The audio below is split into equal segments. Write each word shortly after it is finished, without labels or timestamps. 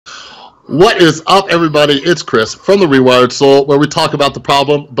What is up, everybody? It's Chris from the Rewired Soul, where we talk about the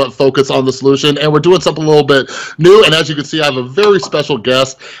problem but focus on the solution. And we're doing something a little bit new. And as you can see, I have a very special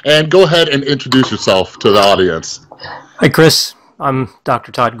guest. And go ahead and introduce yourself to the audience. Hi, Chris. I'm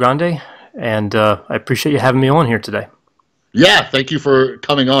Dr. Todd Grande, and I appreciate you having me on here today. Yeah, thank you for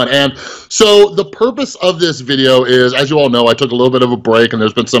coming on. And so the purpose of this video is, as you all know, I took a little bit of a break and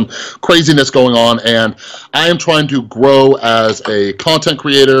there's been some craziness going on, and I am trying to grow as a content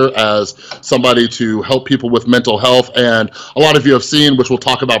creator, as somebody to help people with mental health. And a lot of you have seen, which we'll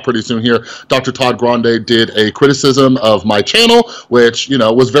talk about pretty soon here, Dr. Todd Grande did a criticism of my channel, which, you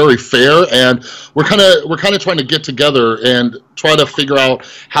know, was very fair. And we're kind of trying to get together and try to figure out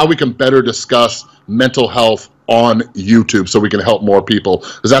how we can better discuss mental health on YouTube so we can help more people.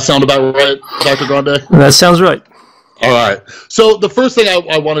 Does that sound about right, Dr. Grande? That sounds right. All right. So the first thing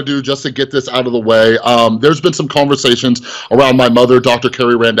I want to do, just to get this out of the way, there's been some conversations around my mother, Dr.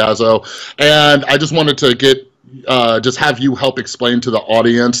 Carrie Randazzo, and I just wanted to get just have you help explain to the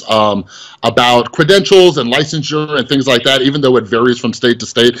audience about credentials and licensure and things like that, even though it varies from state to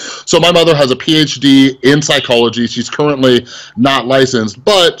state. So my mother has a PhD in psychology. She's currently not licensed,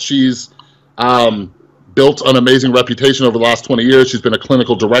 but she's built an amazing reputation over the last 20 years. She's been a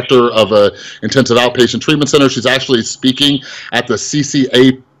clinical director of an intensive outpatient treatment center. She's actually speaking at the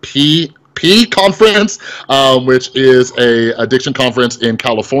CCAP conference, which is a addiction conference in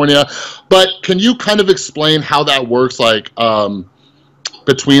California. But can you kind of explain how that works, like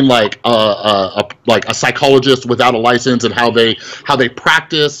between like a psychologist without a license, and how they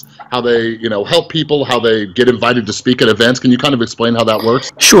practice, how they help people, how they get invited to speak at events? Can you kind of explain how that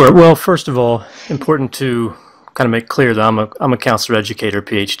works? Sure. Well, first of all, important to kind of make clear that I'm a counselor educator,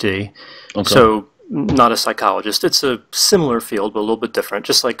 PhD. Okay. So not a psychologist. It's a similar field, but a little bit different.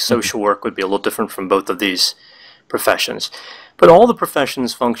 Just like social work would be a little different from both of these professions. But all the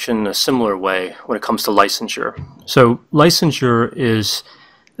professions function in a similar way when it comes to licensure. So licensure is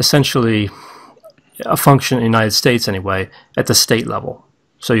essentially a function in the United States anyway, at the state level.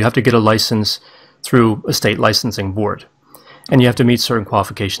 So you have to get a license through a state licensing board, and you have to meet certain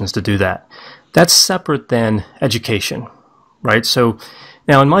qualifications to do that. That's separate than education, right? So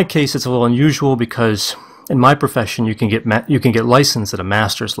now in my case, it's a little unusual because in my profession, you can get licensed at a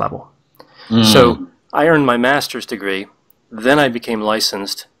master's level. So I earned my master's degree, then I became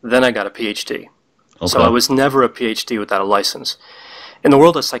licensed, then I got a PhD. Okay. So I was never a PhD without a license. In the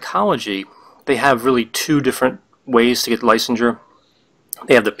world of psychology, they have really two different ways to get licensure.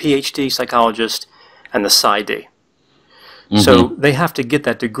 They have the PhD psychologist and the PsyD. So they have to get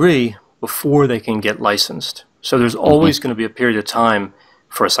that degree before they can get licensed. So there's always going to be a period of time,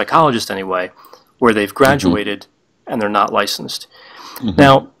 for a psychologist anyway, where they've graduated and they're not licensed.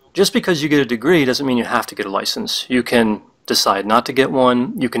 Now, just because you get a degree doesn't mean you have to get a license. You can decide not to get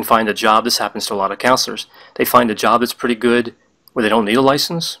one. You can find a job. This happens to a lot of counselors. They find a job that's pretty good where they don't need a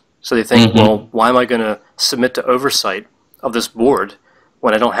license. So they think, well, why am I going to submit to oversight of this board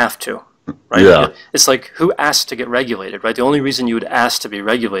when I don't have to, right? Yeah. It's like, who asked to get regulated, right? The only reason you would ask to be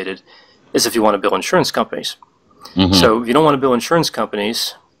regulated is if you want to bill insurance companies. So if you don't want to bill insurance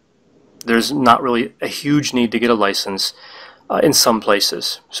companies, there's not really a huge need to get a license in some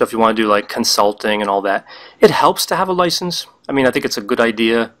places. So if you want to do like consulting and all that, it helps to have a license. I mean, I think it's a good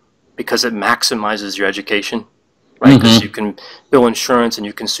idea because it maximizes your education, right? Because you can bill insurance and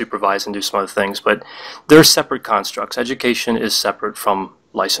you can supervise and do some other things, but they're separate constructs. Education is separate from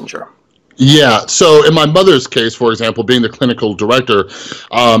licensure. Yeah, so in my mother's case, for example, being the clinical director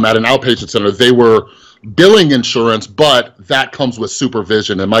at an outpatient center, they were billing insurance, but that comes with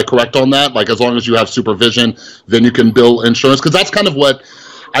supervision. Am I correct on that? Like, as long as you have supervision, then you can bill insurance? Because that's kind of what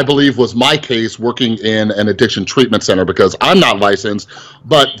I believe was my case working in an addiction treatment center, because I'm not licensed,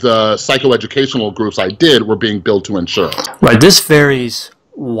 but the psychoeducational groups I did were being billed to insurance. Right. This varies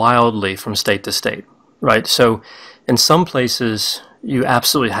wildly from state to state, right? So in some places, you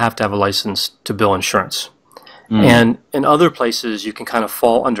absolutely have to have a license to bill insurance. And in other places, you can kind of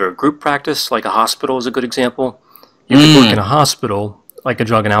fall under a group practice, like a hospital is a good example. You could work in a hospital, like a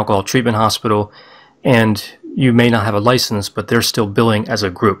drug and alcohol treatment hospital, and you may not have a license, but they're still billing as a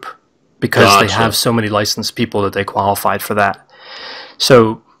group because they have so many licensed people that they qualified for that.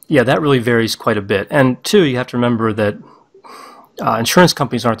 So, yeah, that really varies quite a bit. And two, you have to remember that insurance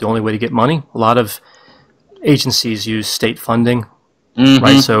companies aren't the only way to get money. A lot of agencies use state funding.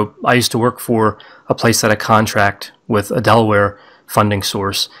 Right, so I used to work for a place that had a contract with a Delaware funding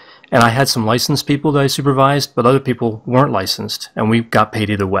source, and I had some licensed people that I supervised, but other people weren't licensed, and we got paid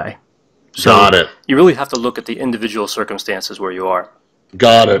either way. So Got it. You really have to look at the individual circumstances where you are.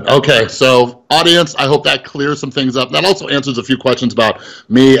 Got it. Okay, so audience, I hope that clears some things up. That also answers a few questions about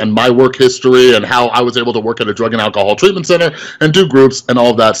me and my work history and how I was able to work at a drug and alcohol treatment center and do groups and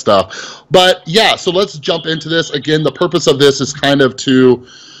all of that stuff. But yeah, so let's jump into this. Again, the purpose of this is kind of to,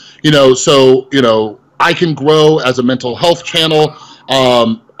 I can grow as a mental health channel.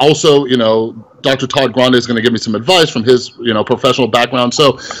 Also, Dr. Todd Grande is going to give me some advice from his, professional background.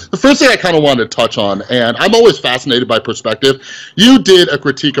 So the first thing I kind of wanted to touch on, and I'm always fascinated by perspective, you did a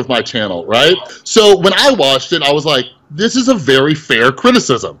critique of my channel, right? So when I watched it, I was like, this is a very fair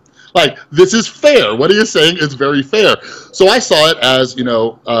criticism. Like, this is fair. What are you saying? It's very fair. So I saw it as,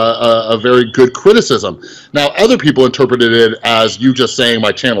 a very good criticism. Now, other people interpreted it as you just saying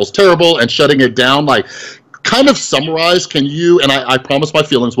my channel's terrible and shutting it down. Like, kind of summarize, can you, and I promise my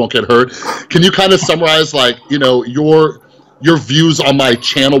feelings won't get hurt, can you kind of summarize, like, your views on my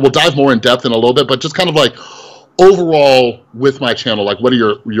channel? We'll dive more in depth in a little bit, but just kind of like overall with my channel, like what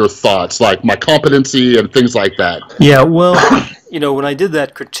are your thoughts, like my competency and things like that? Yeah, well, when I did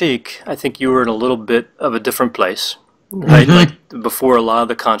that critique, I think you were in a little bit of a different place, right? Like before a lot of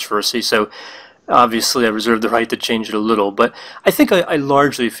the controversy. So obviously I reserve the right to change it a little, but I think I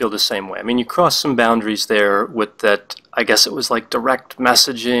largely feel the same way. I mean, you crossed some boundaries there with that, I guess it was like direct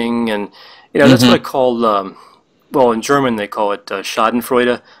messaging, and that's what I call, well, in German they call it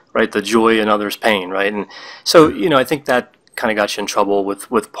Schadenfreude, right? The joy in others' pain, right? And so, I think that kind of got you in trouble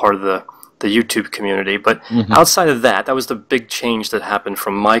with part of the YouTube community. But outside of that, that was the big change that happened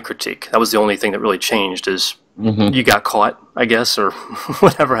from my critique. That was the only thing that really changed is you got caught, I guess, or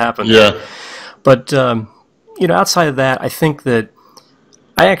whatever happened. Yeah. But, outside of that, I think that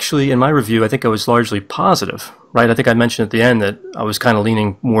I actually, in my review, I think I was largely positive, right? I think I mentioned at the end that I was kind of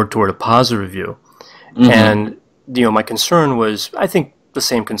leaning more toward a positive review. And, my concern was, I think, the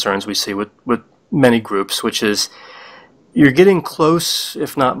same concerns we see with many groups, which is you're getting close,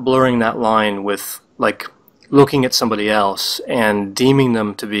 if not blurring that line with, like, looking at somebody else and deeming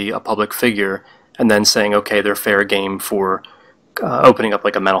them to be a public figure and then saying, okay, they're fair game for opening up,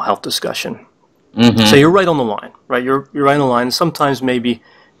 like, a mental health discussion. So you're right on the line, right? You're right on the line. Sometimes maybe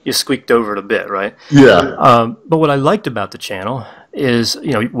you squeaked over it a bit, right? Yeah. But what I liked about the channel is,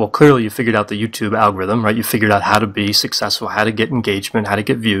 well, clearly you figured out the YouTube algorithm, right? You figured out how to be successful, how to get engagement, how to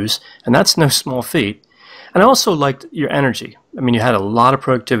get views, and that's no small feat. And I also liked your energy. I mean, you had a lot of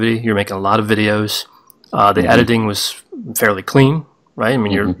productivity. You're making a lot of videos. The editing was fairly clean, right? I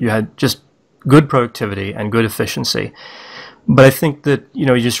mean, you had just good productivity and good efficiency. But I think that,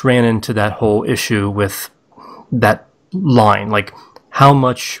 you just ran into that whole issue with that line, like how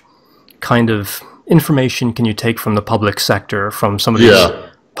much kind of information can you take from the public sector, from somebody's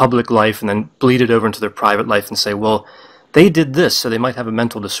public life, and then bleed it over into their private life and say, well, they did this, so they might have a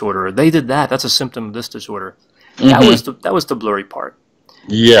mental disorder, or they did that, that's a symptom of this disorder. That was the blurry part.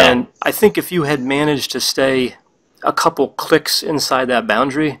 Yeah. And I think if you had managed to stay a couple clicks inside that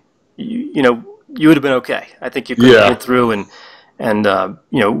boundary, you would have been okay. I think you could have get through and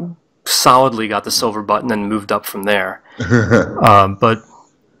solidly got the silver button and moved up from there. But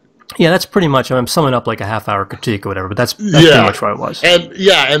yeah, that's pretty much, I'm summing up like a half-hour critique or whatever, but that's pretty much where I was. And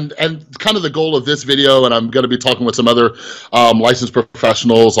and kind of the goal of this video, and I'm going to be talking with some other licensed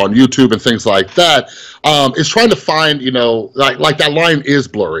professionals on YouTube and things like that, is trying to find, like that line is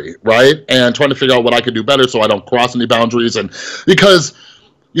blurry, right? And trying to figure out what I could do better so I don't cross any boundaries. And because,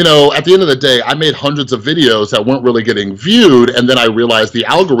 at the end of the day, I made hundreds of videos that weren't really getting viewed, and then I realized the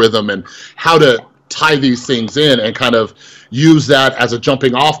algorithm and how to tie these things in and kind of use that as a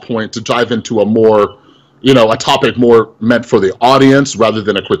jumping off point to dive into a more, a topic more meant for the audience rather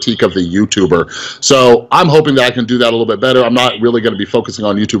than a critique of the YouTuber. So I'm hoping that I can do that a little bit better. I'm not really going to be focusing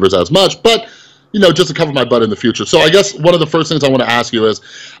on YouTubers as much, but just to cover my butt in the future. So I guess one of the first things I want to ask you is,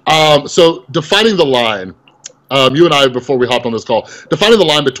 so defining the line, you and I, before we hopped on this call, defining the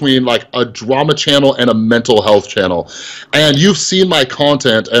line between like a drama channel and a mental health channel. And you've seen my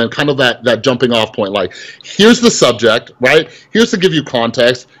content and kind of that jumping off point, like, here's the subject, right? Here's to give you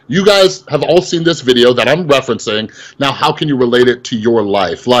context. You guys have all seen this video that I'm referencing. Now, how can you relate it to your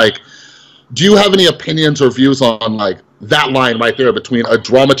life? Like, do you have any opinions or views on like that line right there between a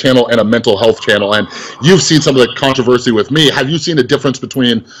drama channel and a mental health channel? And you've seen some of the controversy with me. Have you seen a difference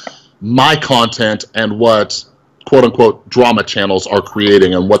between my content and what quote-unquote drama channels are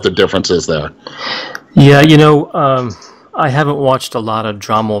creating and what the difference is there? Yeah, I haven't watched a lot of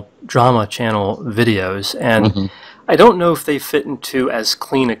drama channel videos, and I don't know if they fit into as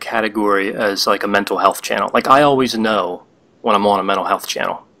clean a category as like a mental health channel. Like, I always know when I'm on a mental health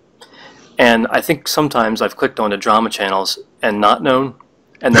channel. And I think sometimes I've clicked onto drama channels and not known,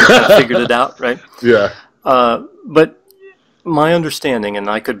 and then kind of figured it out, right? Yeah. But my understanding, and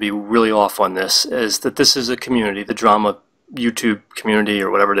I could be really off on this, is that this is a community, the drama YouTube community or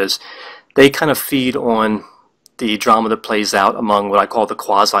whatever it is. They kind of feed on the drama that plays out among what I call the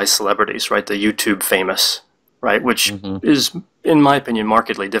quasi-celebrities, right? The YouTube famous, right? Which is, in my opinion,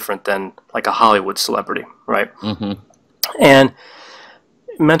 markedly different than like a Hollywood celebrity, right? And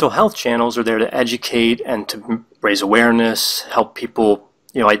mental health channels are there to educate and to raise awareness, help people,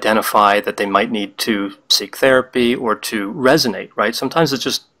 you know, identify that they might need to seek therapy or to resonate, right? Sometimes it's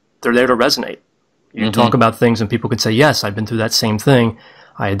just, they're there to resonate. You talk about things and people could say, yes, I've been through that same thing.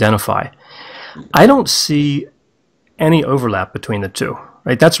 I identify. I don't see any overlap between the two,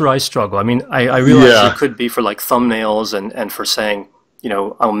 right? That's where I struggle. I mean, I realize it could be for like thumbnails and for saying, you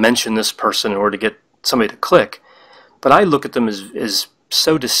know, I'll mention this person in order to get somebody to click. But I look at them as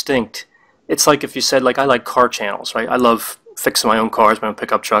so distinct. It's like if you said, like, I like car channels, right? I love fixing my own cars, my own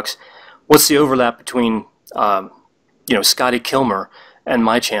pickup trucks. What's the overlap between, you know, Scotty Kilmer and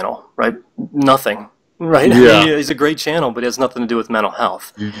my channel, right? Nothing, right? Yeah. I mean, it's a great channel, but it has nothing to do with mental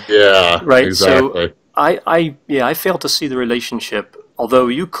health. Yeah, right. exactly. So I fail to see the relationship, although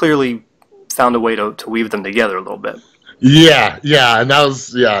you clearly found a way to weave them together a little bit. Yeah, and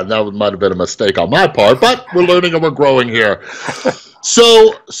that might have been a mistake on my part, but we're learning and we're growing here.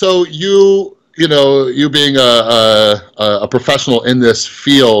 So you know, you being a professional in this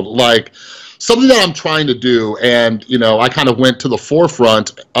field, like something that I'm trying to do, and you know, I kind of went to the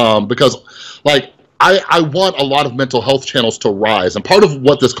forefront because, like, I want a lot of mental health channels to rise, and part of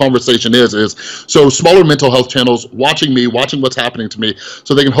what this conversation is so smaller mental health channels watching me, watching what's happening to me,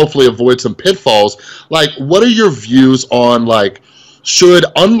 so they can hopefully avoid some pitfalls. Like, what are your views on, like, should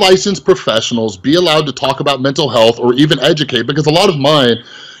unlicensed professionals be allowed to talk about mental health or even educate? Because a lot of mine,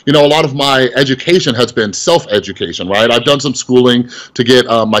 you know, a lot of my education has been self-education, right? I've done some schooling to get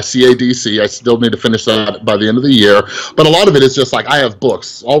my CADC. I still need to finish that by the end of the year. But a lot of it is just like, I have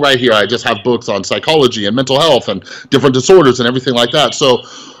books all right here. I just have books on psychology and mental health and different disorders and everything like that. So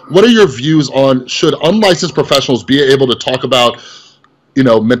what are your views on, should unlicensed professionals be able to talk about, you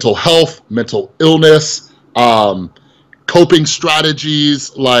know, mental health, mental illness, coping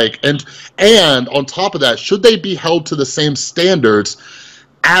strategies, like, and on top of that, should they be held to the same standards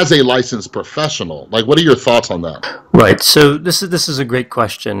as a licensed professional? Like, what are your thoughts on that? Right. So this is a great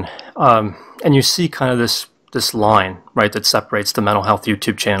question, and you see kind of this line, right, that separates the mental health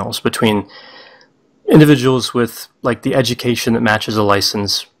YouTube channels between individuals with like the education that matches a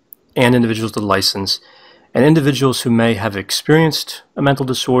license and individuals with a license, and individuals who may have experienced a mental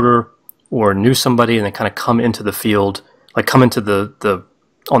disorder or knew somebody and then kind of come into the field, like come into the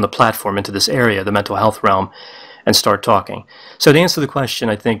on the platform, into this area, the mental health realm, and start talking. So to answer the question,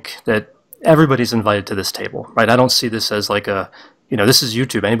 I think that everybody's invited to this table, right? I don't see this as like a, you know, this is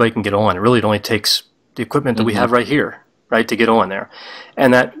YouTube, anybody can get on. It really only takes the equipment that we have right here, right, to get on there.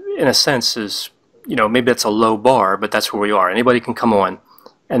 And that, in a sense, is, you know, maybe that's a low bar, but that's where we are. Anybody can come on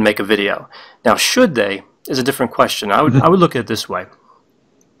and make a video. Now, should they, is a different question. I would look at it this way.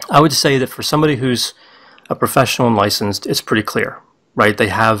 I would say that for somebody who's a professional and licensed, it's pretty clear, right? They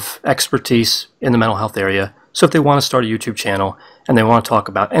have expertise in the mental health area. So if they want to start a YouTube channel and they want to talk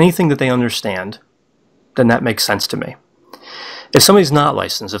about anything that they understand, then that makes sense to me. If somebody's not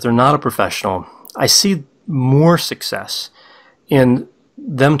licensed, if they're not a professional, I see more success in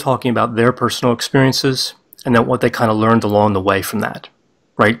them talking about their personal experiences and then what they kind of learned along the way from that,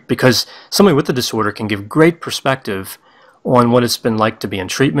 right? Because somebody with the disorder can give great perspective on what it's been like to be in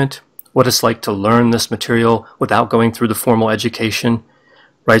treatment, what it's like to learn this material without going through the formal education,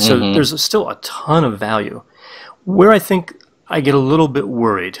 right? So there's still a ton of value. Where I think I get a little bit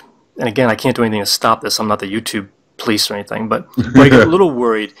worried, and again, I can't do anything to stop this, I'm not the YouTube police or anything, but where I get a little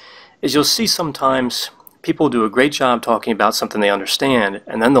worried is you'll see sometimes people do a great job talking about something they understand,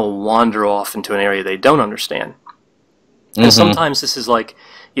 and then they'll wander off into an area they don't understand. And sometimes this is like,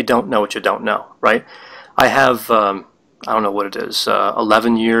 you don't know what you don't know, right? I have, I don't know what it is,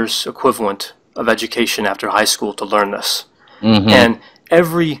 11 years equivalent of education after high school to learn this. And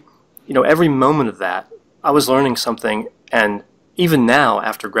every moment of that, I was learning something, and even now,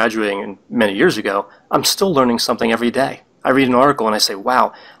 after graduating many years ago, I'm still learning something every day. I read an article and I say,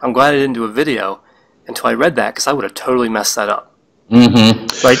 wow, I'm glad I didn't do a video until I read that, because I would have totally messed that up.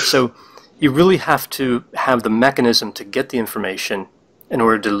 Right? So you really have to have the mechanism to get the information in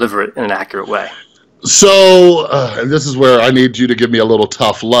order to deliver it in an accurate way. So, and this is where I need you to give me a little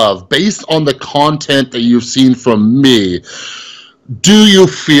tough love. Based on the content that you've seen from me, do you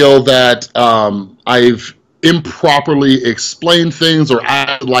feel that I've improperly explained things or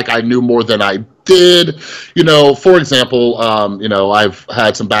acted like I knew more than I did, for example, I've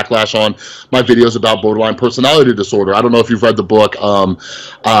had some backlash on my videos about borderline personality disorder. I don't know if you've read the book,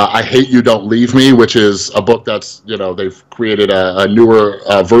 I Hate You, Don't Leave Me, which is a book that's, they've created a newer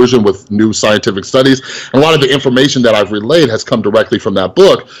version with new scientific studies. And a lot of the information that I've relayed has come directly from that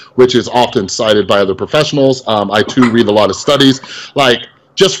book, which is often cited by other professionals. I too read a lot of studies. Like,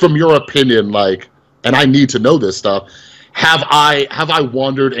 just from your opinion, and I need to know this stuff, have I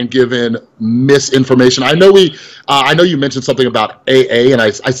wandered and given misinformation? I know I know you mentioned something about AA, and I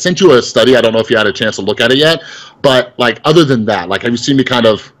sent you a study. I don't know if you had a chance to look at it yet, but other than that, have you seen me kind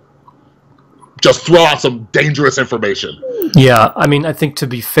of just throw out some dangerous information? Yeah, I mean, I think to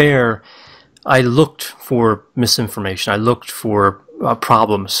be fair, I looked for misinformation. I looked for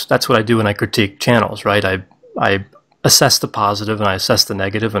problems. That's what I do when I critique channels, right? I assess the positive and I assess the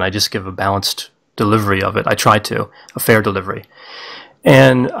negative, and I just give a balanced delivery of it. I try to, a fair delivery.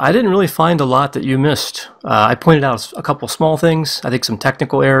 And I didn't really find a lot that you missed. I pointed out a couple small things, I think some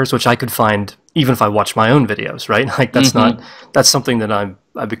technical errors, which I could find even if I watch my own videos, right? That's something that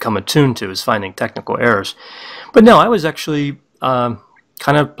I've become attuned to, is finding technical errors. But no, I was actually kind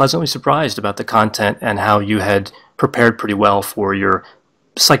of pleasantly surprised about the content and how you had prepared pretty well for your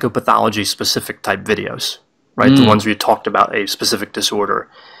psychopathology specific type videos, right? The ones where you talked about a specific disorder.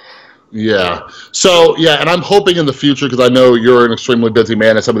 Yeah. So, yeah, and I'm hoping in the future, because I know you're an extremely busy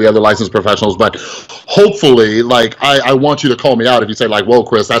man and some of the other licensed professionals, but hopefully, I want you to call me out if you say, whoa,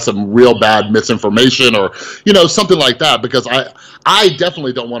 Chris, that's some real bad misinformation, or, something like that, because I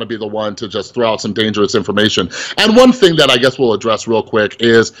definitely don't want to be the one to just throw out some dangerous information. And one thing that I guess we'll address real quick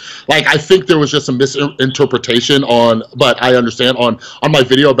is, I think there was just some misinterpretation but I understand, on my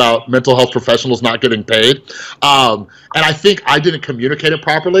video about mental health professionals not getting paid. And I think I didn't communicate it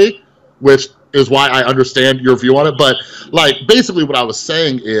properly, which is why I understand your view on it. But basically what I was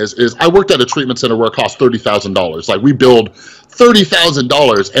saying is I worked at a treatment center where it cost $30,000. We billed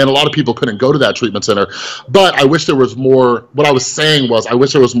 $30,000, and a lot of people couldn't go to that treatment center. But I wish there was more. What I was saying was, I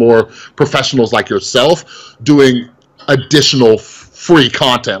wish there was more professionals like yourself doing additional free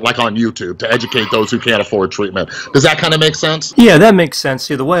content, on YouTube, to educate those who can't afford treatment. Does that kind of make sense? Yeah, that makes sense.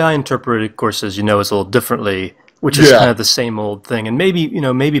 Yeah, the way I interpret it, of course, as you know, is a little differently, which is kind of the same old thing. And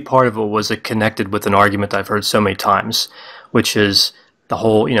maybe part of it was it connected with an argument I've heard so many times, which is the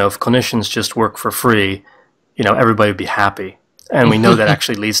whole, if clinicians just work for free, everybody would be happy. And we know that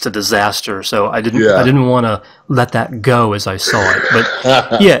actually leads to disaster. So I didn't want to let that go as I saw it.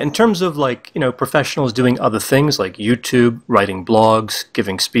 But yeah, in terms of professionals doing other things like YouTube, writing blogs,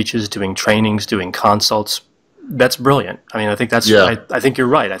 giving speeches, doing trainings, doing consults, that's brilliant. I mean, I think that's, I think you're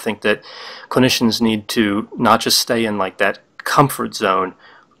right. I think that clinicians need to not just stay in that comfort zone,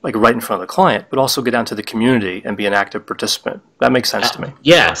 right in front of the client, but also get out into the community and be an active participant. That makes sense to me.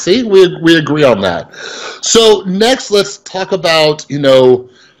 Yeah, see, we agree on that. So next, let's talk about,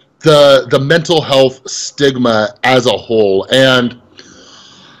 the mental health stigma as a whole. And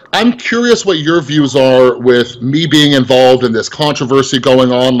I'm curious what your views are with me being involved in this controversy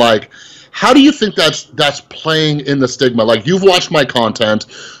going on. How do you think that's playing in the stigma? You've watched my content.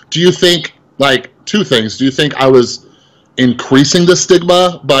 Do you think, two things. Do you think I was increasing the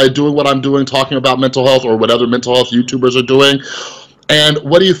stigma by doing what I'm doing, talking about mental health, or what other mental health YouTubers are doing? And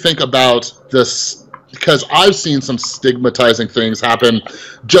what do you think about this? Because I've seen some stigmatizing things happen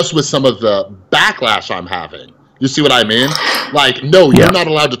just with some of the backlash I'm having. You see what I mean? No, you're not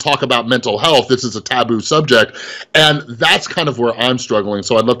allowed to talk about mental health. This is a taboo subject. And that's kind of where I'm struggling.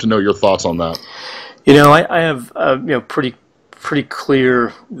 So I'd love to know your thoughts on that. I have, pretty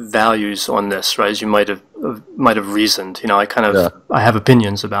clear values on this, right? As you might have reasoned. I have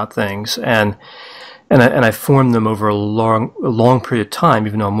opinions about things, and I form them over a long period of time,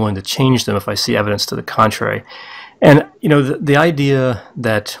 even though I'm willing to change them if I see evidence to the contrary. And the idea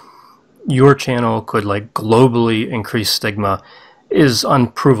that your channel could globally increase stigma is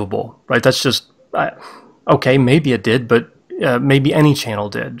unprovable, right? That's just okay. Maybe it did, but maybe any channel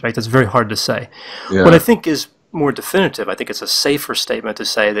did, right? That's very hard to say. Yeah. What I think is more definitive, I think it's a safer statement to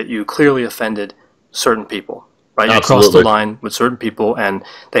say that you clearly offended certain people, right? You crossed the line with certain people, and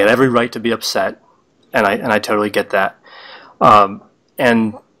they had every right to be upset, and I totally get that.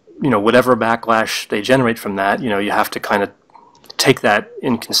 And whatever backlash they generate from that, you have to kind of take that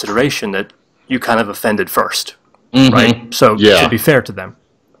in consideration, that you kind of offended first, right? So it should be fair to them.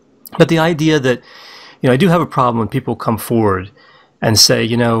 But the idea that, I do have a problem when people come forward and say,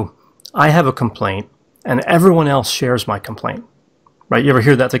 I have a complaint and everyone else shares my complaint, right? You ever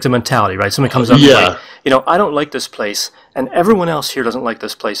hear that? It's a mentality, right? Somebody comes up and I don't like this place and everyone else here doesn't like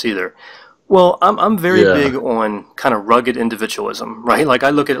this place either. Well, I'm very big on kind of rugged individualism, right? I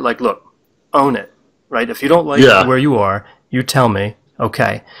look at it look, own it, right? If you don't like where you are, you tell me,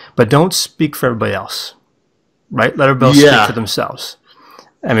 okay. But don't speak for everybody else, right? Let everybody else speak for themselves.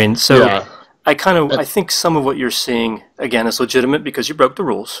 I mean, so I think some of what you're seeing, again, is legitimate because you broke the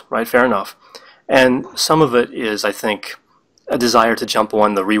rules, right? Fair enough. And some of it is, I think, a desire to jump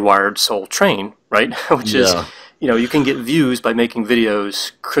on the rewired soul train, right? Which is, you know, you can get views by making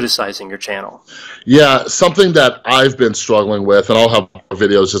videos criticizing your channel. Yeah, something that I've been struggling with, and I'll have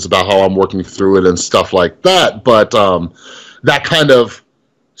videos just about how I'm working through it and stuff like that, but that kind of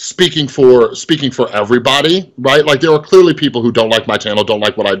speaking for everybody, right? Like, there are clearly people who don't like my channel, don't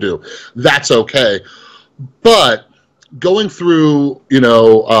like what I do. That's okay. But going through, you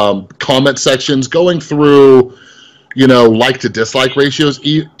know, comment sections, going through, you know, like to dislike ratios,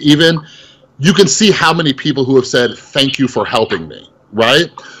 even, you can see how many people who have said, thank you for helping me, right?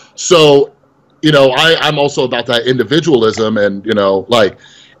 So, you know, I'm also about that individualism, and, you know, like,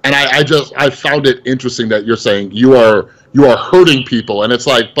 and I found it interesting that you're saying you are hurting people, and it's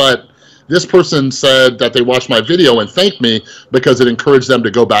like, but this person said that they watched my video and thanked me because it encouraged them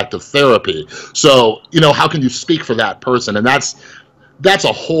to go back to therapy. So, you know, how can you speak for that person? And that's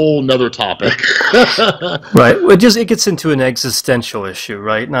a whole nother topic. Right. It gets into an existential issue,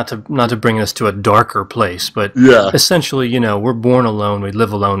 right? Not to bring us to a darker place, but essentially, you know, we're born alone, we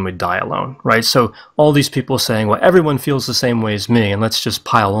live alone, we die alone, right? So all these people saying, well, everyone feels the same way as me, and let's just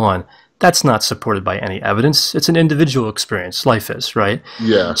pile on. That's not supported by any evidence. It's an individual experience. Life is, right?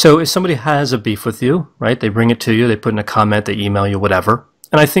 Yeah. So if somebody has a beef with you, right, they bring it to you, they put in a comment, they email you, whatever.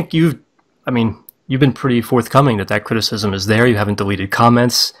 And I think you've been pretty forthcoming that criticism is there. You haven't deleted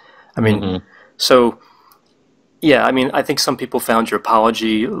comments. I mean, so, yeah, I mean, I think some people found your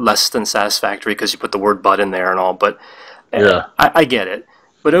apology less than satisfactory because you put the word but in there and all, but I get it.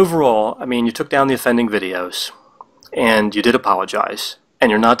 But overall, I mean, you took down the offending videos, and you did apologize, and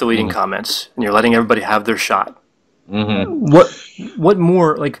you're not deleting comments, and you're letting everybody have their shot. What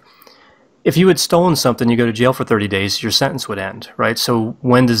more, like, if you had stolen something, you go to jail for 30 days, your sentence would end, right? So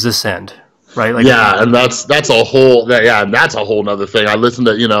when does this end? Right? Like, and that's a whole nother thing. I listen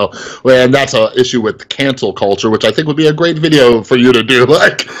to, you know, and that's an issue with cancel culture, which I think would be a great video for you to do,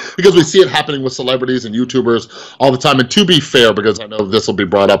 like, because we see it happening with celebrities and YouTubers all the time. And to be fair, because I know this will be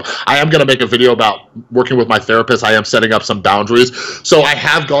brought up, I am going to make a video about working with my therapist. I am setting up some boundaries. So I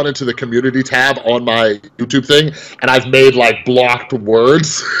have gone into the community tab on my YouTube thing, and I've made, like, blocked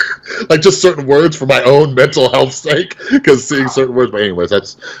words, like just certain words for my own mental health sake, because seeing certain words. But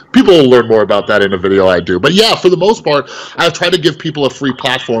anyways, people will learn more about that in a video I do. But yeah, for the most part, I've tried to give people a free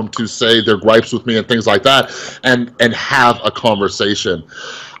platform to say their gripes with me and things like that, and have a conversation.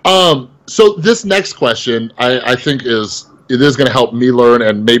 So this next question, I think it is going to help me learn,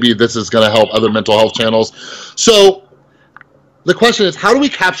 and maybe this is going to help other mental health channels. So the question is, how do we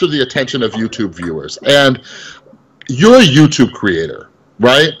capture the attention of YouTube viewers? And you're a YouTube creator,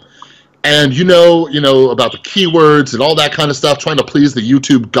 right? And you know about the keywords and all that kind of stuff, trying to please the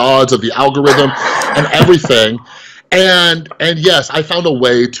YouTube gods of the algorithm and everything. And yes, I found a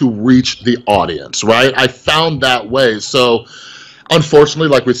way to reach the audience, right? I found that way. So unfortunately,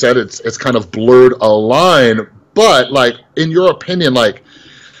 like we said, it's kind of blurred a line. But, like, in your opinion, like,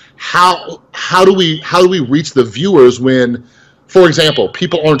 how do we reach the viewers when, for example,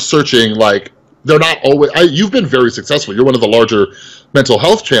 people aren't searching, like, they're not always. You've been very successful. You're one of the larger mental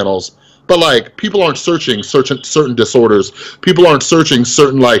health channels. But, like, people aren't searching certain disorders. People aren't searching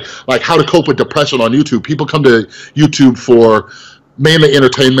certain, like how to cope with depression on YouTube. People come to YouTube for mainly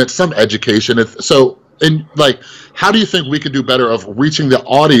entertainment, some education. So, like, how do you think we could do better of reaching the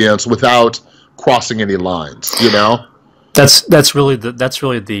audience without crossing any lines? You know, that's really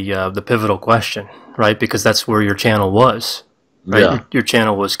the pivotal question, right? Because that's where your channel was, right? Yeah. Your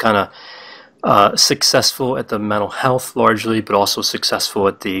channel was kind of successful at the mental health largely, but also successful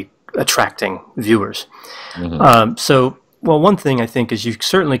at the attracting viewers. So, well, one thing I think is you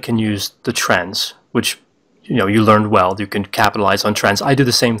certainly can use the trends, which, you know, you learned well. You can capitalize on trends. I do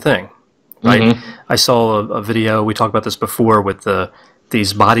the same thing, right? I saw a video, we talked about this before, with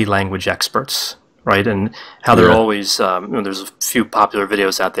these body language experts, right? And how they're always, there's a few popular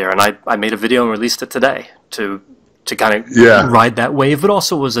videos out there, and I made a video and released it today to kind of ride that wave, but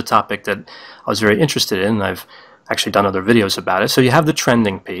also was a topic that I was very interested in, and I've actually done other videos about it. So you have the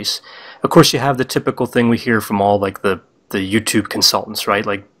trending piece. Of course, you have the typical thing we hear from all, like, the YouTube consultants, right?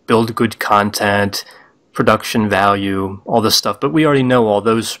 Like, build good content, production value, all this stuff. But we already know all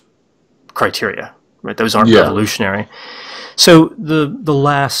those criteria, right? Those aren't revolutionary. So the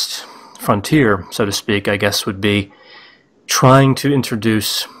last frontier, so to speak, I guess, would be trying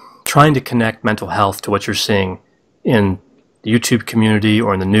to connect mental health to what you're seeing in the YouTube community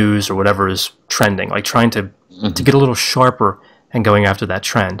or in the news or whatever is trending, like trying to get a little sharper and going after that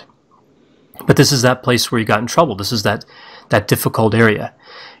trend. But this is that place where you got in trouble. This is that difficult area.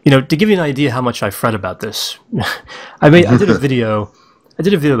 You know, to give you an idea how much I fret about this, I did a video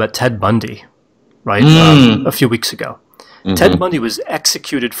about Ted Bundy, right, a few weeks ago. Ted Bundy was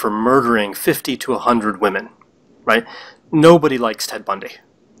executed for murdering 50 to 100 women, right? Nobody likes Ted Bundy.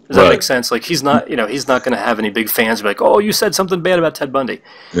 Does that make sense? Like, he's not going to have any big fans be like, oh, you said something bad about Ted Bundy.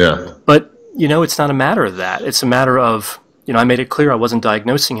 Yeah. But, you know, it's not a matter of that. It's a matter of, you know, I made it clear I wasn't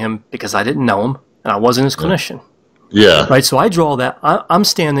diagnosing him because I didn't know him and I wasn't his clinician. Yeah. Right? So I draw that. I'm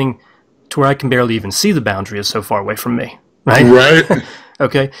standing to where I can barely even see the boundary is so far away from me. Right? Right.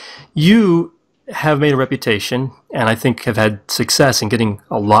 Okay. You have made a reputation and I think have had success in getting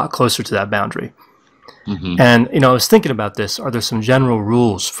a lot closer to that boundary. And, you know, I was thinking about this. Are there some general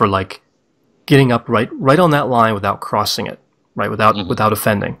rules for, like, getting up right on that line without crossing it, right, without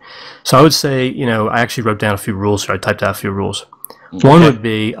offending? So I would say, you know, I actually wrote down a few rules here. I typed out a few rules. One would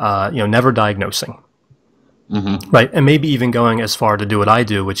be, you know, never diagnosing, right, and maybe even going as far to do what I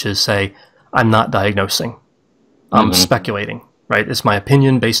do, which is say, I'm not diagnosing. I'm speculating, right? It's my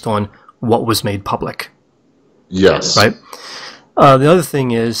opinion based on what was made public. Yes. Right? The other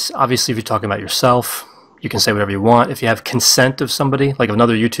thing is, obviously, if you're talking about yourself, you can say whatever you want. If you have consent of somebody, like if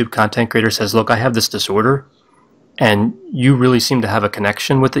another YouTube content creator says, look, I have this disorder, and you really seem to have a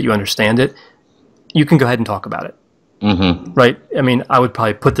connection with it, you understand it, you can go ahead and talk about it. Right? I mean, I would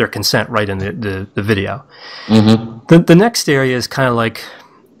probably put their consent right in the video. The next area is kind of like,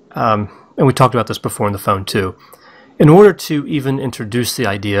 and we talked about this before on the phone too, in order to even introduce the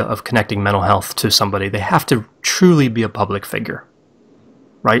idea of connecting mental health to somebody, they have to truly be a public figure,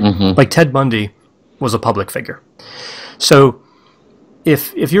 right? Like Ted Bundy was a public figure. So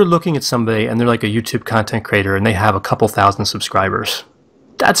if you're looking at somebody and they're like a YouTube content creator and they have a couple thousand subscribers,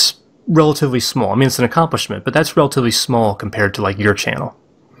 that's relatively small. I mean, it's an accomplishment, but that's relatively small compared to like your channel.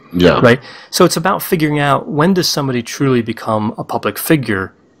 Yeah. Right? So it's about figuring out, when does somebody truly become a public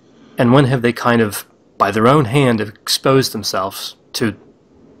figure, and when have they kind of, by their own hand, exposed themselves to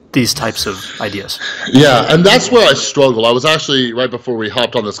these types of ideas? Yeah, and that's where I struggle. I was actually, right before we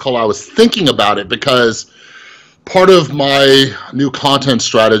hopped on this call, I was thinking about it, because part of my new content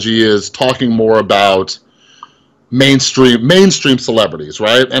strategy is talking more about mainstream celebrities,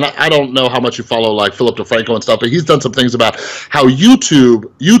 right? And I don't know how much you follow like Philip DeFranco and stuff, but he's done some things about how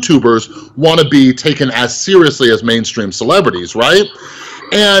YouTubers want to be taken as seriously as mainstream celebrities, right?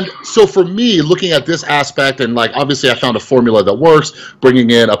 And so for me, looking at this aspect, and like obviously I found a formula that works, bringing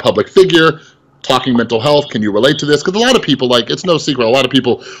in a public figure, talking mental health, can you relate to this? Because a lot of people, like, it's no secret, a lot of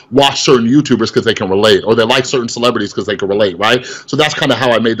people watch certain YouTubers because they can relate, or they like certain celebrities because they can relate, right? So that's kind of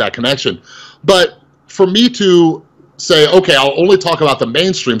how I made that connection. But for me to say, okay, I'll only talk about the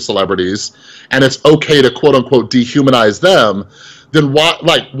mainstream celebrities, and it's okay to quote unquote dehumanize them, then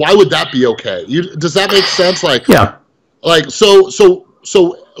why would that be okay? Does that make sense? Like, yeah. Like, so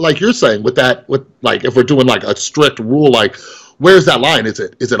like you're saying, with like, if we're doing like a strict rule, like, where's that line? Is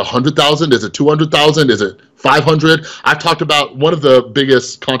it 100,000? Is it 200,000? Is it 500? I've talked about, one of the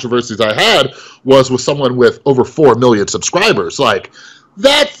biggest controversies I had was with someone with over 4 million subscribers. Like,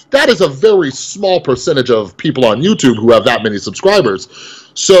 that is a very small percentage of people on YouTube who have that many subscribers.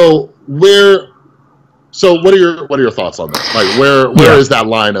 So what are your thoughts on that? Like, where is that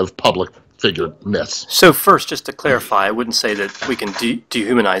line of public figure-ness? So first, just to clarify, I wouldn't say that we can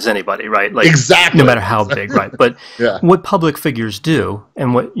dehumanize anybody, right? Like, exactly. No matter how big, right? But what public figures do,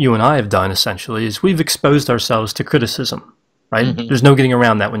 and what you and I have done essentially, is we've exposed ourselves to criticism, right? There's no getting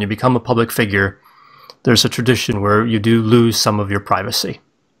around that. When you become a public figure, there's a tradition where you do lose some of your privacy,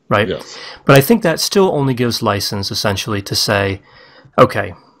 right? Yes. But I think that still only gives license essentially to say,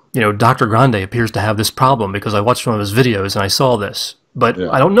 okay, you know, Dr. Grande appears to have this problem because I watched one of his videos and I saw this. But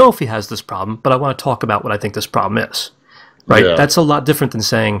I don't know if he has this problem, but I want to talk about what I think this problem is, right? Yeah. That's a lot different than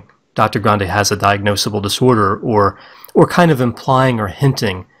saying Dr. Grande has a diagnosable disorder, or kind of implying or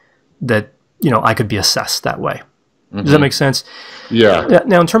hinting that, you know, I could be assessed that way. Does that make sense? Yeah.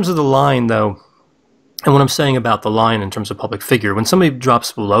 Now, in terms of the line, though, and what I'm saying about the line in terms of public figure, when somebody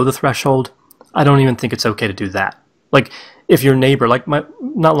drops below the threshold, I don't even think it's okay to do that. Like, if your neighbor, like not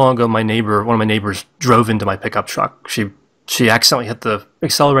long ago, one of my neighbors drove into my pickup truck. She accidentally hit the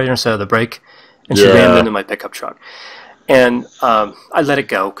accelerator instead of the brake, and she rammed into my pickup truck. And I let it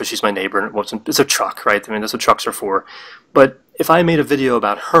go because she's my neighbor, and it's a truck, right? I mean, that's what trucks are for. But if I made a video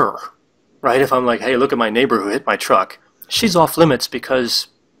about her, right, if I'm like, hey, look at my neighbor who hit my truck, she's off limits because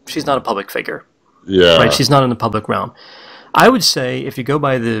she's not a public figure. Yeah. Right? She's not in the public realm. I would say, if you go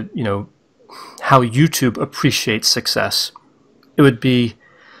by the, you know, how YouTube appreciates success, it would be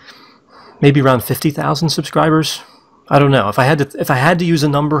maybe around 50,000 subscribers. I don't know. If I had to use a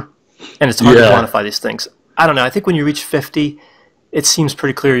number, and it's hard to quantify these things. I don't know. I think when you reach 50, it seems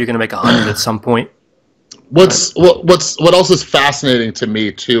pretty clear you're going to make 100 at some point. What else is fascinating to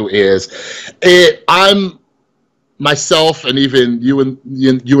me too is I'm myself, and even you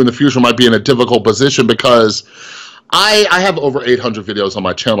in the future might be in a difficult position because I have over 800 videos on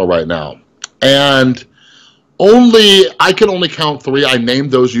my channel right now, and I can only count 3. I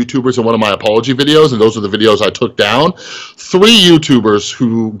named those YouTubers in one of my apology videos, and those are the videos I took down. 3 YouTubers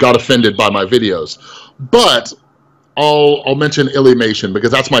who got offended by my videos. But I'll mention Illymation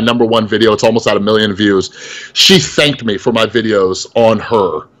because that's my #1 video. It's almost at 1 million views. She thanked me for my videos on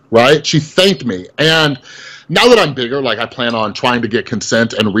her, right? She thanked me. And now that I'm bigger, like I plan on trying to get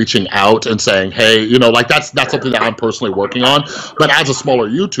consent and reaching out and saying, hey, you know, like that's something that I'm personally working on. But as a smaller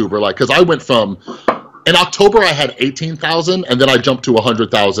YouTuber, like, because I went from, in October I had 18,000 and then I jumped to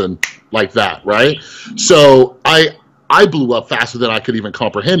 100,000 like that, right? So I blew up faster than I could even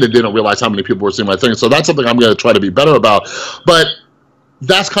comprehend and didn't realize how many people were seeing my thing. So that's something I'm going to try to be better about. But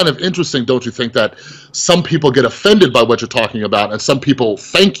that's kind of interesting, don't you think, that some people get offended by what you're talking about and some people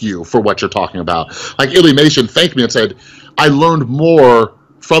thank you for what you're talking about? Like Illymation thanked me and said, I learned more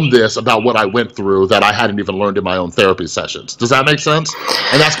from this about what I went through that I hadn't even learned in my own therapy sessions. Does that make sense?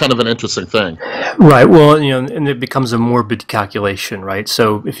 And that's kind of an interesting thing. Right. Well, you know, and it becomes a morbid calculation, right?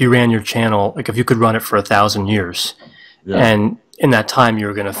 So if you ran your channel, like if you could run it for 1,000 years, and in that time you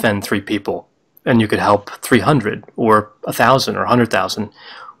were going to offend 3 people, and you could help 300 or 1,000 or 100,000,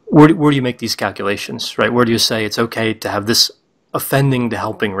 where do you make these calculations, right? Where do you say it's okay to have this offending to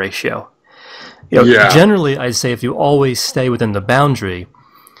helping ratio? You know, generally, I'd say if you always stay within the boundary,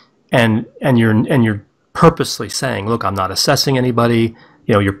 and you're purposely saying, look, I'm not assessing anybody.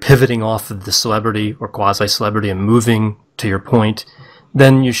 You know, you're pivoting off of the celebrity or quasi-celebrity and moving to your point,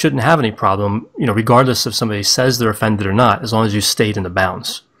 then you shouldn't have any problem, you know, regardless if somebody says they're offended or not, as long as you stayed in the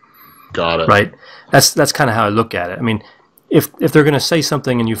bounds. Got it. Right? That's kind of how I look at it. I mean, if they're going to say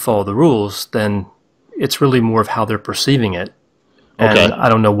something and you follow the rules, then it's really more of how they're perceiving it. And I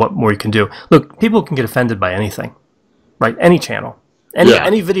don't know what more you can do. Look, people can get offended by anything, right? Any channel.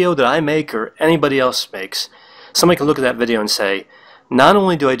 Any video that I make or anybody else makes, somebody can look at that video and say, not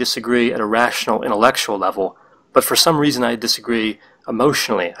only do I disagree at a rational, intellectual level, but for some reason I disagree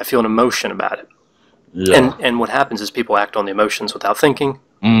emotionally. I feel an emotion about it. Yeah. And what happens is people act on the emotions without thinking.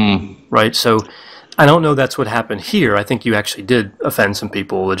 Right? So I don't know that's what happened here. I think you actually did offend some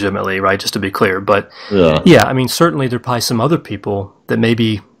people legitimately, right? Just to be clear. But yeah, I mean, certainly there are probably some other people that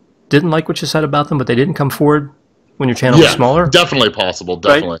maybe didn't like what you said about them, but they didn't come forward when your channel was smaller. Definitely possible,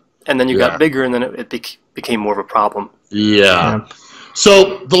 definitely. Right? And then you got bigger, and then it became more of a problem. Yeah.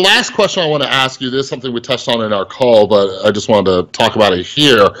 So the last question I want to ask you, this is something we touched on in our call, but I just wanted to talk about it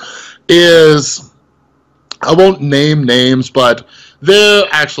here, is, I won't name names, but there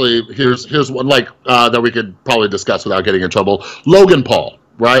actually, here's one like that we could probably discuss without getting in trouble. Logan Paul.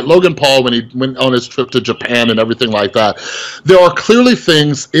 Right? Logan Paul, when he went on his trip to Japan and everything like that, there are clearly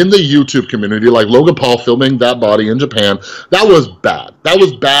things in the YouTube community, like Logan Paul filming that body in Japan, that was bad. That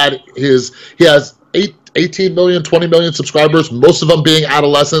was bad. He has 18 million, 20 million subscribers, most of them being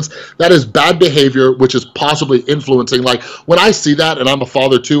adolescents. That is bad behavior, which is possibly influencing. Like, when I see that, and I'm a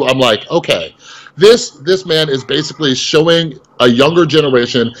father too, I'm like, okay, this man is basically showing a younger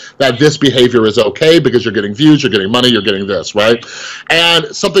generation that this behavior is okay because you're getting views, you're getting money, you're getting this, right? And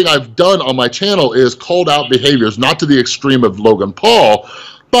something I've done on my channel is called out behaviors, not to the extreme of Logan Paul,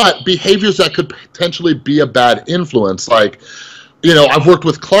 but behaviors that could potentially be a bad influence. Like, you know, I've worked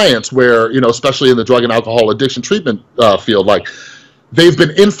with clients where, you know, especially in the drug and alcohol addiction treatment field, like, they've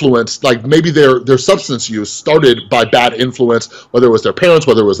been influenced, like maybe their substance use started by bad influence, whether it was their parents,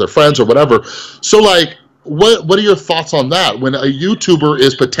 whether it was their friends or whatever. So like, what are your thoughts on that? When a YouTuber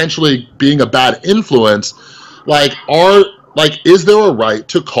is potentially being a bad influence, like, is there a right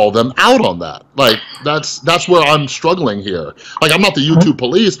to call them out on that? Like, that's where I'm struggling here. Like, I'm not the YouTube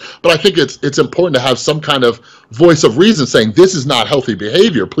police, but I think it's important to have some kind of voice of reason saying this is not healthy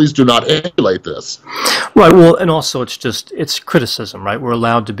behavior. Please do not emulate this. Right. Well, and also it's criticism, right? We're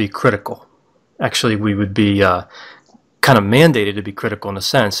allowed to be critical. Actually, we would be kind of mandated to be critical in a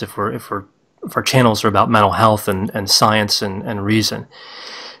sense if our channels are about mental health and science and reason.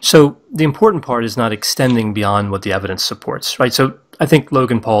 So the important part is not extending beyond what the evidence supports, right? So I think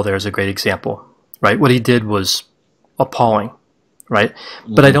Logan Paul there is a great example, right? What he did was appalling, right?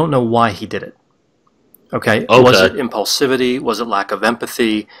 But I don't know why he did it. Okay? Was it impulsivity? Was it lack of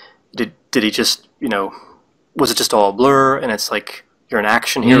empathy? Did he just, you know, was it just all a blur? And it's like you're an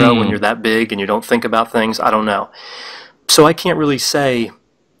action hero when you're that big and you don't think about things? I don't know. So I can't really say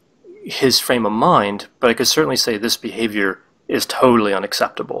his frame of mind, but I could certainly say this behavior is totally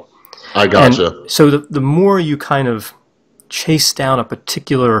unacceptable. I gotcha. And so the more you kind of chase down a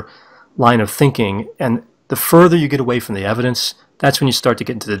particular line of thinking, and the further you get away from the evidence, that's when you start to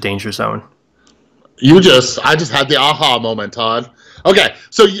get into the danger zone. I just had the aha moment, Todd. Okay,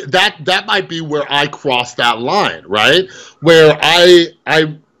 so that might be where I crossed that line, right? Where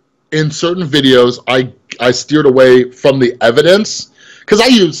I in certain videos I steered away from the evidence, because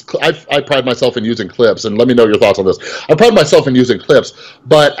I pride myself in using clips, and let me know your thoughts on this. I pride myself in using clips,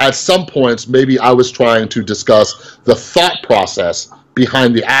 but at some points maybe I was trying to discuss the thought process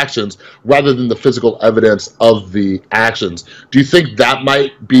behind the actions rather than the physical evidence of the actions. Do you think that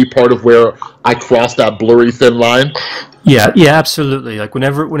might be part of where I crossed that blurry thin line? Yeah, absolutely. Like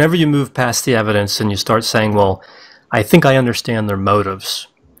whenever you move past the evidence and you start saying, well, I think I understand their motives,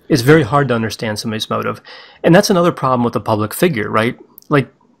 it's very hard to understand somebody's motive. And that's another problem with a public figure, right?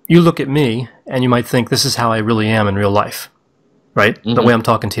 Like, you look at me and you might think this is how I really am in real life, right? Mm-hmm. The way I'm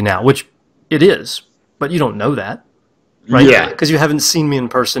talking to you now, which it is, but you don't know that. Right? Yeah. Because you haven't seen me in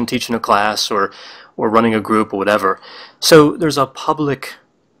person teaching a class or running a group or whatever. So there's a public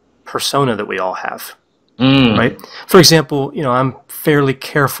persona that we all have, right? For example, I'm fairly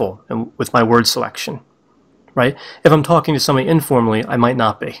careful with my word selection, right? If I'm talking to somebody informally, I might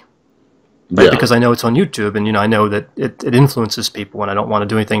not be, right? Yeah. Because I know it's on YouTube, and I know that it influences people, and I don't want to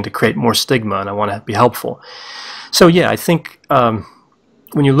do anything to create more stigma, and I want to be helpful. So yeah, I think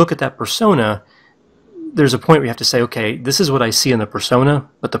when you look at that persona, there's a point where you have to say, okay, this is what I see in the persona,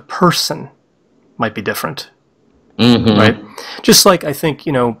 but the person might be different, right? Just like I think,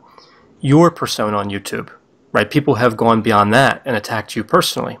 your persona on YouTube, right? People have gone beyond that and attacked you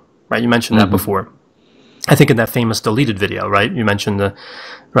personally, right? You mentioned that before. I think in that famous deleted video, right? You mentioned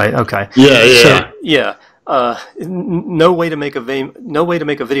right? Okay. Yeah. So, yeah. No way to make a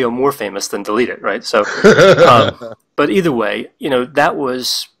video more famous than delete it, right? So, but either way, that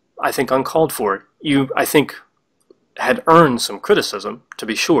was, I think, uncalled for. You, I think, had earned some criticism, to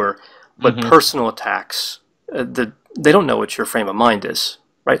be sure, but personal attacks, they don't know what your frame of mind is,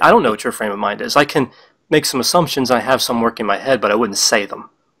 right? I don't know what your frame of mind is. I can make some assumptions, I have some work in my head, but I wouldn't say them.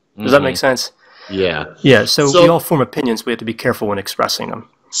 Does that make sense? Yeah. Yeah, so we all form opinions, we have to be careful when expressing them.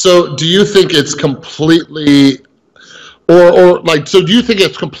 So do you think it's completely... so do you think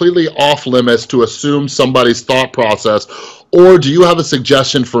it's completely off limits to assume somebody's thought process, or do you have a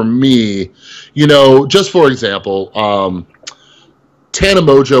suggestion for me, just for example, Tana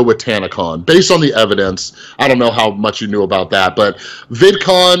Mojo with TanaCon, based on the evidence, I don't know how much you knew about that, but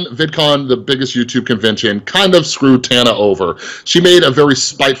VidCon, the biggest YouTube convention, kind of screwed Tana over. She made a very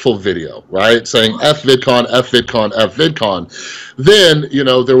spiteful video, right, saying F VidCon, F VidCon, F VidCon. Then,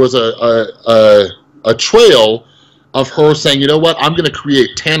 there was a trail of her saying, you know what, I'm going to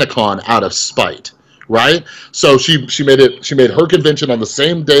create TanaCon out of spite, right? So she made her convention on the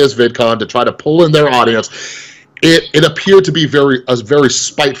same day as VidCon to try to pull in their audience. It appeared to be a very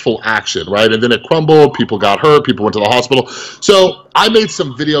spiteful action, right? And then it crumbled, people got hurt, people went to the hospital. So I made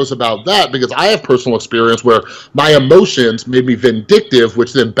some videos about that because I have personal experience where my emotions made me vindictive,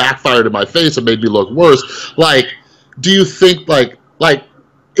 which then backfired in my face and made me look worse. Like, do you think, like,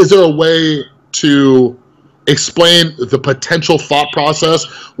 is there a way to explain the potential thought process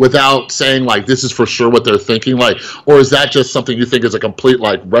without saying, like, this is for sure what they're thinking, like, or is that just something you think is a complete,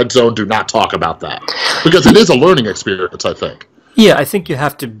 like, red zone, do not talk about that? Because it is a learning experience, I think. Yeah, I think you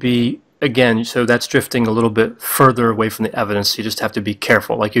have to be, again, so that's drifting a little bit further away from the evidence. You just have to be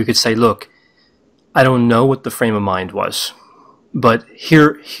careful. Like, you could say, look, I don't know what the frame of mind was, but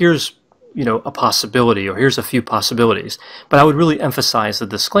here's a possibility, or here's a few possibilities. But I would really emphasize the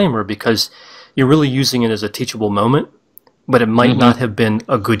disclaimer, because you're really using it as a teachable moment, but it might not have been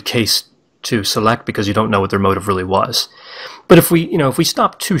a good case to select because you don't know what their motive really was. But if we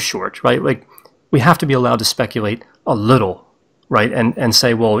stop too short, right, like, we have to be allowed to speculate a little, right, and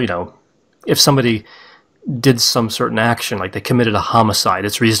say, well, if somebody did some certain action, like they committed a homicide,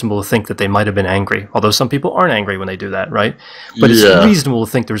 it's reasonable to think that they might have been angry, although some people aren't angry when they do that, right? But it's reasonable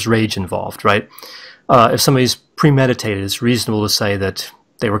to think there's rage involved, right? If somebody's premeditated, it's reasonable to say that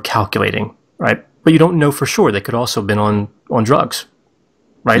they were calculating, right? But you don't know for sure. They could also have been on drugs,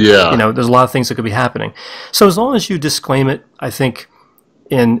 right? Yeah. There's a lot of things that could be happening. So as long as you disclaim it, I think,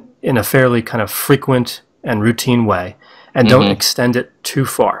 in a fairly kind of frequent and routine way, and don't extend it too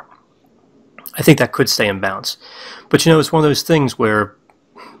far, I think that could stay in bounds. But it's one of those things where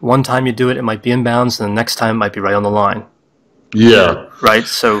one time you do it, it might be in bounds, and the next time it might be right on the line. Yeah. Right?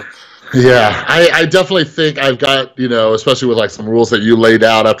 So Yeah, I definitely think I've got, you know, especially with like some rules that you laid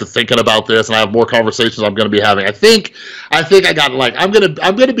out after thinking about this, and I have more conversations I'm going to be having. I got like I'm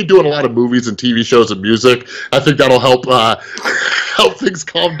gonna be doing a lot of movies and TV shows and music. I think that'll help help things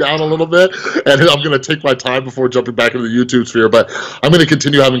calm down a little bit, and I'm going to take my time before jumping back into the YouTube sphere. But I'm going to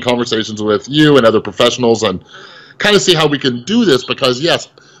continue having conversations with you and other professionals and kind of see how we can do this, because yes,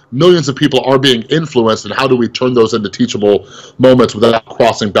 millions of people are being influenced, and how do we turn those into teachable moments without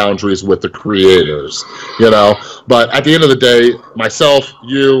crossing boundaries with the creators, you know? But at the end of the day, myself,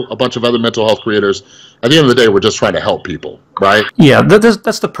 you, a bunch of other mental health creators, at the end of the day, we're just trying to help people, right? Yeah,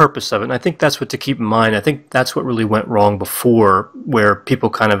 that's the purpose of it, and I think that's what to keep in mind. I think that's what really went wrong before, where people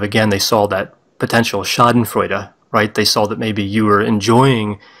kind of, again, they saw that potential schadenfreude, right? They saw that maybe you were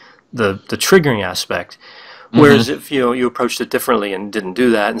enjoying the triggering aspect. Whereas if you approached it differently and didn't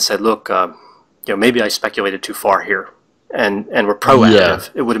do that and said, look, maybe I speculated too far here, and were proactive,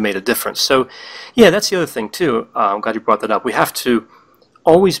 it would have made a difference. So, yeah, that's the other thing too. I'm glad you brought that up. We have to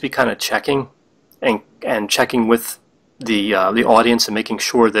always be kind of checking and checking with the audience and making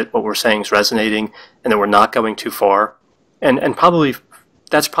sure that what we're saying is resonating and that we're not going too far. And probably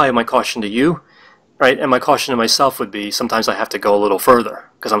that's probably my caution to you, right? And my caution to myself would be sometimes I have to go a little further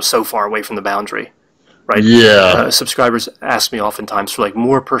because I'm so far away from the boundary. Right? Yeah. Subscribers ask me oftentimes for like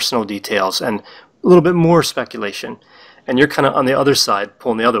more personal details and a little bit more speculation, and you're kind of on the other side,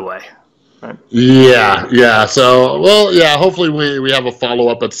 pulling the other way. Right? Yeah. So, well, yeah. Hopefully, we have a follow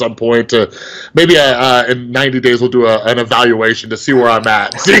up at some point. To maybe in 90 days we'll do an evaluation to see where I'm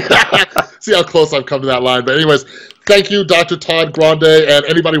at. See how close I've come to that line. But anyways, thank you, Dr. Todd Grande, and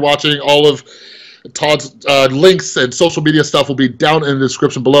anybody watching. All of Todd's links and social media stuff will be down in the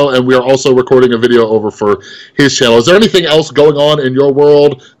description below, and we are also recording a video over for his channel. Is there anything else going on in your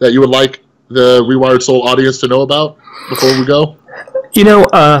world that you would like the Rewired Soul audience to know about before we go? You know,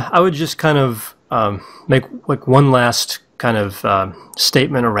 I would just kind of make like one last kind of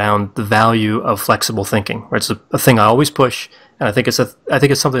statement around the value of flexible thinking. Right? It's a thing I always push, and I think it's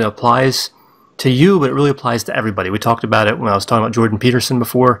something that applies to you, but it really applies to everybody. We talked about it when I was talking about Jordan Peterson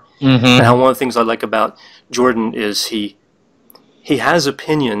before, and how one of the things I like about Jordan is he has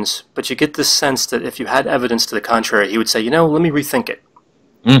opinions, but you get this sense that if you had evidence to the contrary, he would say, let me rethink it.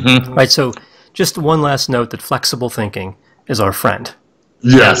 Right? So just one last note that flexible thinking is our friend.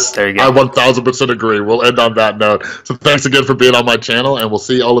 Yes, there you go. I 1000% agree. We'll end on that note. So thanks again for being on my channel, and we'll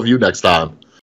see all of you next time.